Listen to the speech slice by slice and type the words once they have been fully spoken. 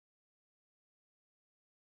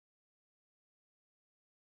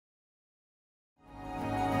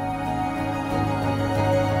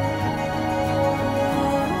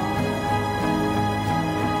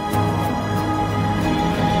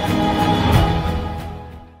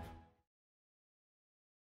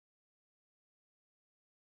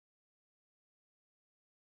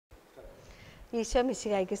ഈശോ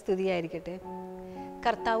മിശിഹായ്ക്ക് സ്തുതിയായിരിക്കട്ടെ.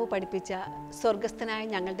 കർത്താവ് പഠിപ്പിച്ച സ്വർഗസ്ഥനായ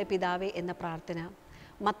ഞങ്ങളുടെ പിതാവേ എന്ന പ്രാർത്ഥന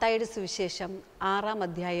മത്തായിയുടെ സുവിശേഷം 6-ാം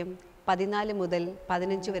അധ്യായം 14 മുതൽ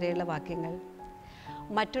 15 വരെയുള്ള വാക്യങ്ങൾ.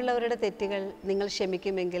 മറ്റുള്ളവരുടെ തെറ്റുകൾ നിങ്ങൾ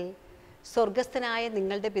ക്ഷമിക്കുമെങ്കിൽ സ്വർഗസ്ഥനായ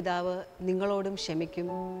നിങ്ങളുടെ പിതാവ് നിങ്ങളോടും ക്ഷമിക്കും.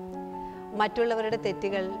 മറ്റുള്ളവരുടെ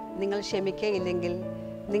തെറ്റുകൾ നിങ്ങൾ ക്ഷമിക്കുകയില്ലെങ്കിൽ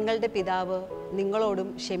നിങ്ങളുടെ പിതാവ് നിങ്ങളോടും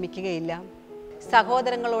ക്ഷമിക്കുകയില്ല.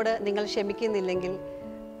 സഹോദരങ്ങളോട് നിങ്ങൾ ക്ഷമിക്കുന്നില്ലെങ്കിൽ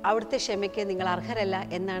അവിടുത്തെ ക്ഷമയ്ക്ക് നിങ്ങൾ അർഹരല്ല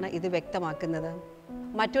എന്നാണ് ഇത് വ്യക്തമാക്കുന്നത്.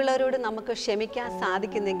 മറ്റുള്ളവരോട് നമുക്ക് ക്ഷമിക്കാൻ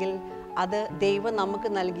സാധിക്കുന്നെങ്കിൽ അത് ദൈവം നമുക്ക്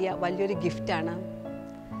നൽകിയ വലിയൊരു ഗിഫ്റ്റാണ്.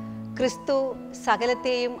 ക്രിസ്തു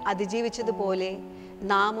സകലത്തെയും അതിജീവിച്ചതുപോലെ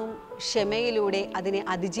നാമും ക്ഷമയിലൂടെ അതിനെ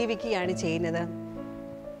അതിജീവിക്കുകയാണ് ചെയ്യുന്നത്.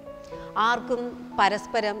 ആർക്കും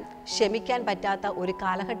പരസ്പരം ക്ഷമിക്കാൻ പറ്റാത്ത ഒരു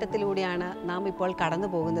കാലഘട്ടത്തിലൂടെയാണ് നാം ഇപ്പോൾ കടന്നു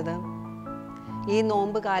പോകുന്നത്. ഈ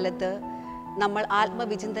നോമ്പ് കാലത്ത് നമ്മൾ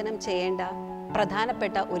ആത്മവിചിന്തനം ചെയ്യേണ്ട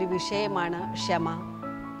പ്രധാനപ്പെട്ട ഒരു വിഷയമാണ് ക്ഷമ.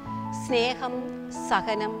 സ്നേഹം,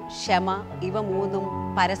 സഹനം, ക്ഷമ ഇവ മൂന്നും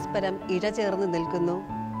പരസ്പരം ഇഴചേർന്ന് നിൽക്കുന്നു.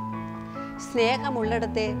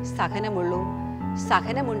 സ്നേഹമുള്ളിടത്തെ സഹനമുള്ളൂ.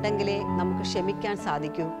 സഹനമുണ്ടെങ്കിലേ നമുക്ക് ക്ഷമിക്കാൻ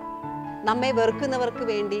സാധിക്കൂ. നമ്മെ വെറുക്കുന്നവർക്ക്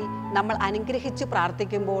വേണ്ടി നമ്മൾ അനുഗ്രഹിച്ച്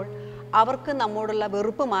പ്രാർത്ഥിക്കുമ്പോൾ അവർക്ക് നമ്മോടുള്ള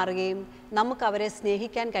വെറുപ്പ് മാറുകയും നമുക്ക് അവരെ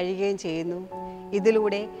സ്നേഹിക്കാൻ കഴിയുകയും ചെയ്യുന്നു.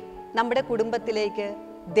 ഇതിലൂടെ നമ്മുടെ കുടുംബത്തിലേക്ക്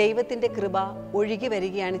ദൈവത്തിൻ്റെ കൃപ ഒഴുകി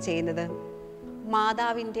വരികയാണ് ചെയ്യുന്നത്.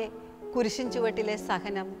 മാതാവിൻ്റെ കുരിശിൻ ചുവട്ടിലെ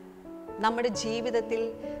സഹനം നമ്മുടെ ജീവിതത്തിൽ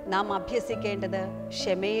നാം അഭ്യസിക്കേണ്ടത്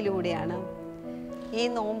ക്ഷമയിലൂടെയാണ്. ഈ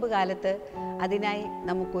നോമ്പ് കാലത്ത് അതിനായി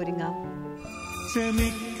നമുക്കൊരുങ്ങാം.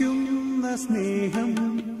 ക്ഷമിക്കുന്ന സ്നേഹം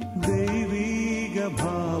ദൈവീക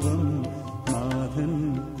ഭാവം, നാഥൻ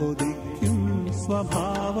കൊതിക്കും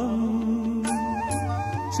സ്വഭാവം.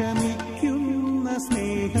 ക്ഷമിക്കുന്ന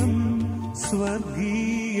സ്നേഹം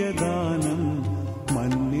സ്വർഗീയദാനം,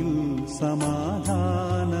 മണ്ണിൽ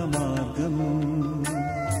സമാധാനമാർഗം.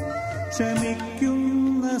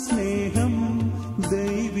 ക്ഷമിക്കുന്ന സ്നേഹം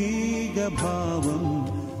ദൈവീക ഭാവം,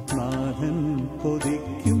 നാഥൻ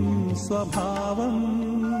കൊതിക്കും സ്വഭാവം.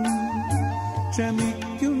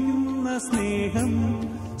 ക്ഷമിക്കുന്ന സ്നേഹം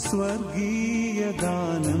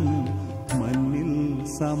സ്വർഗീയദാനം, മണ്ണിൽ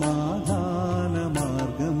സമാധാനമാർഗം.